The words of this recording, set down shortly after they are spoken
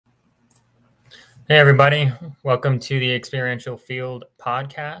Hey, everybody. Welcome to the Experiential Field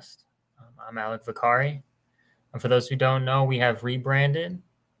Podcast. I'm Alec Vicari. And for those who don't know, we have rebranded.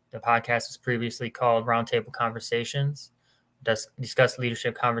 The podcast was previously called Roundtable Conversations, discuss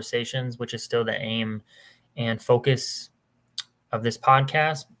leadership conversations, which is still the aim and focus of this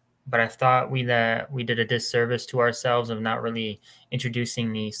podcast. But I thought we did a disservice to ourselves of not really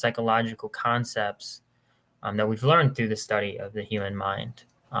introducing the psychological concepts that we've learned through the study of the human mind.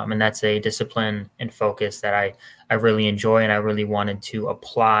 And that's a discipline and focus that I really enjoy and I really wanted to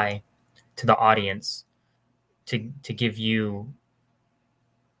apply to the audience to give you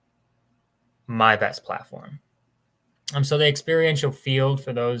my best platform. So the experiential field,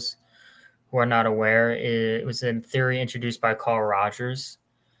 for those who are not aware, it was a theory introduced by Carl Rogers.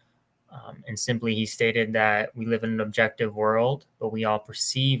 And simply he stated that we live in an objective world, but we all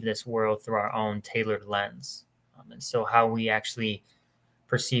perceive this world through our own tailored lens. And so how we actually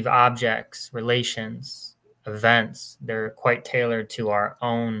perceive objects, relations, events, they're quite tailored to our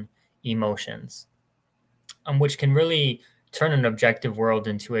own emotions, which can really turn an objective world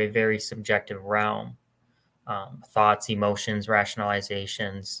into a very subjective realm. Thoughts, emotions,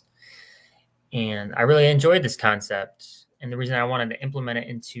 rationalizations. And I really enjoyed this concept. And the reason I wanted to implement it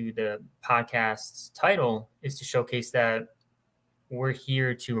into the podcast's title is to showcase that we're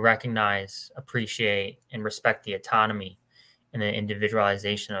here to recognize, appreciate, and respect the autonomy and the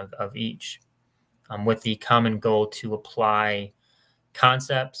individualization of each, with the common goal to apply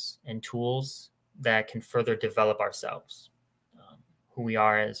concepts and tools that can further develop ourselves, who we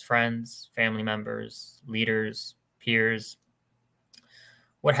are as friends, family members, leaders, peers,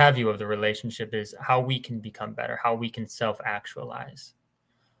 what have you of the relationship, is how we can become better, how we can self-actualize.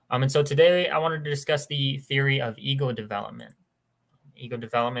 And so today I wanted to discuss the theory of ego development. Ego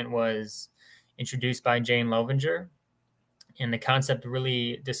development was introduced by Jane Loevinger, and the concept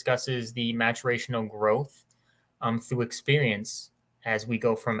really discusses the maturational growth through experience as we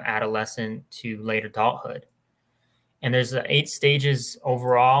go from adolescent to late adulthood. And there's 8 stages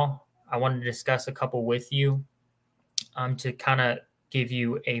overall. I wanted to discuss a couple with you to kind of give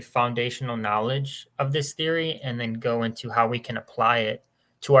you a foundational knowledge of this theory and then go into how we can apply it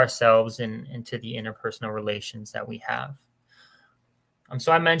to ourselves and to the interpersonal relations that we have.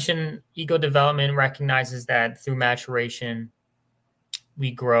 So I mentioned ego development recognizes that through maturation,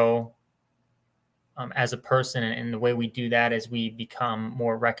 we grow as a person. And the way we do that is we become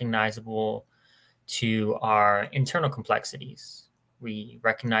more recognizable to our internal complexities. We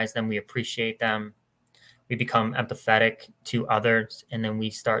recognize them, we appreciate them, we become empathetic to others, and then we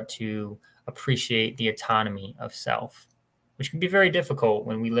start to appreciate the autonomy of self, which can be very difficult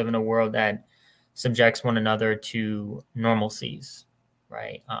when we live in a world that subjects one another to normalcies.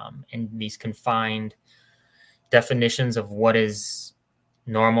 Right. And these confined definitions of what is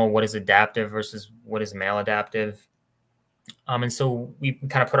normal, what is adaptive versus what is maladaptive. And so we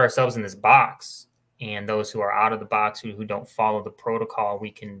kind of put ourselves in this box, and those who are out of the box, who don't follow the protocol,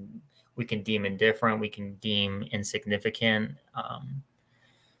 we can deem indifferent, we can deem insignificant.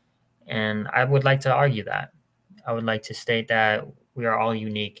 And I would like to argue that. I would like to state that we are all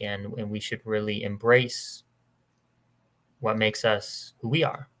unique, and we should really embrace what makes us who we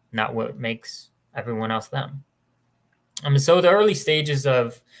are, not what makes everyone else them. So the early stages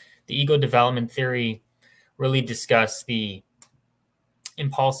of the ego development theory really discuss the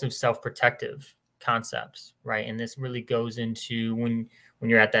impulsive self-protective concepts, right? And this really goes into when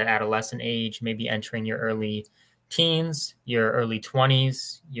you're at that adolescent age, maybe entering your early teens, your early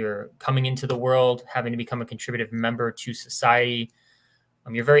 20s, you're coming into the world, having to become a contributive member to society.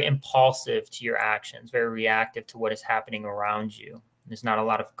 You're very impulsive to your actions, very reactive to what is happening around you. There's not a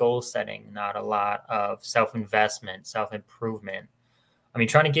lot of goal setting, not a lot of self-investment, self-improvement.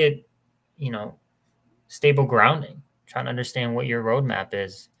 Trying to get, stable grounding, trying to understand what your roadmap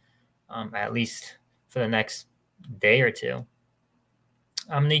is, at least for the next day or two.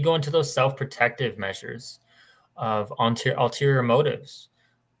 Then you go into those self-protective measures of ulterior motives.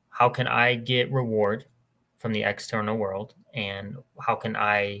 How can I get reward from the external world, and how can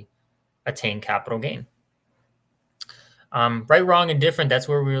I attain capital gain? Right, wrong, and different, that's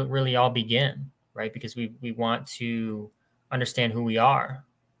where we really all begin, right? Because we want to understand who we are.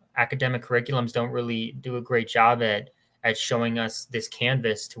 Academic curriculums don't really do a great job at showing us this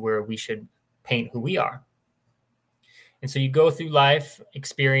canvas to where we should paint who we are. And so you go through life,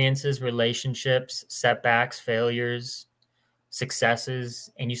 experiences, relationships, setbacks, failures,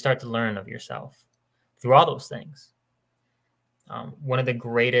 successes, and you start to learn of yourself through all those things. One of the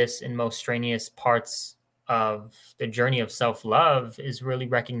greatest and most strenuous parts of the journey of self-love is really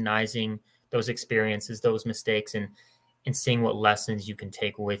recognizing those experiences, those mistakes, and seeing what lessons you can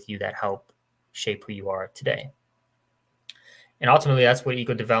take with you that help shape who you are today. And ultimately, that's what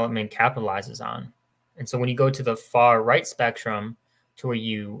ego development capitalizes on. And so when you go to the far right spectrum, to where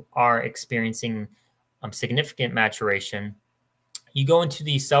you are experiencing significant maturation, you go into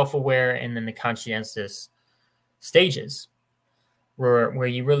the self-aware and then the conscientious stages, where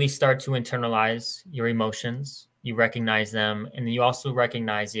you really start to internalize your emotions, you recognize them, and then you also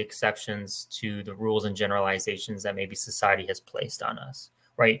recognize the exceptions to the rules and generalizations that maybe society has placed on us,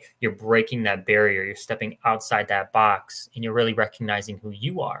 right? You're breaking that barrier, you're stepping outside that box, and you're really recognizing who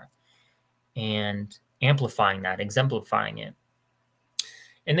you are and amplifying that, exemplifying it.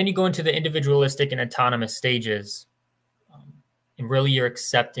 And then you go into the individualistic and autonomous stages, and really you're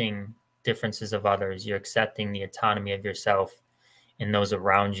accepting differences of others, you're accepting the autonomy of yourself and those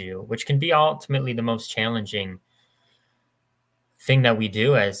around you, which can be ultimately the most challenging thing that we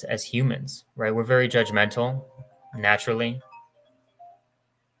do as humans, right? We're very judgmental naturally.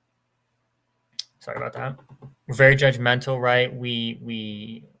 Sorry about that. We're very judgmental, right?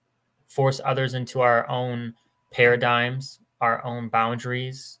 We force others into our own paradigms, our own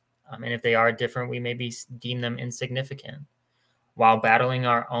boundaries. And if they are different, we maybe deem them insignificant while battling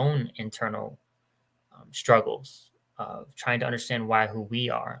our own internal struggles of trying to understand who we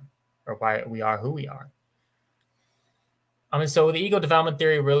are who we are. And so the ego development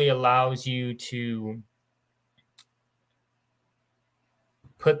theory really allows you to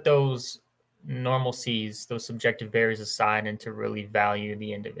put those normalcies, those subjective barriers aside, and to really value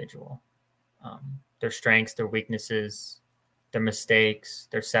the individual, their strengths, their weaknesses, their mistakes,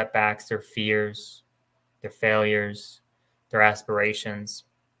 their setbacks, their fears, their failures, their aspirations.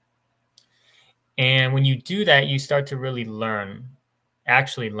 And when you do that, you start to really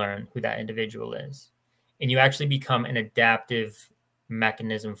actually learn who that individual is. And you actually become an adaptive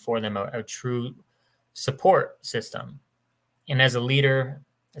mechanism for them, a true support system. And as a leader,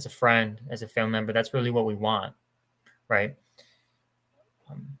 as a friend, as a family member, that's really what we want, right?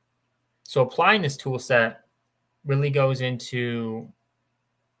 So applying this tool set really goes into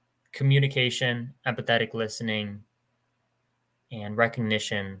communication, empathetic listening, and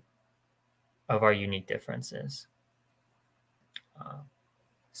recognition of our unique differences.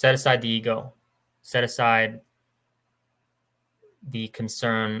 Set aside the ego, set aside the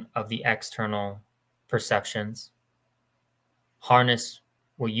concern of the external perceptions, harness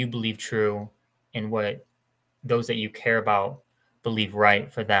what you believe true and what those that you care about believe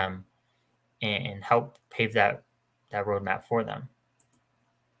right for them, and help pave that roadmap for them.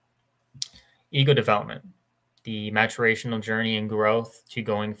 Ego development, the maturational journey and growth to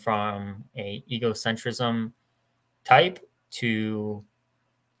going from a egocentrism type to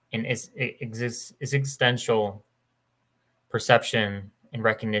an existential perception and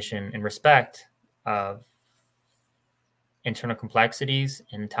recognition and respect of internal complexities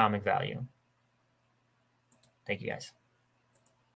and atomic value. Thank you, guys.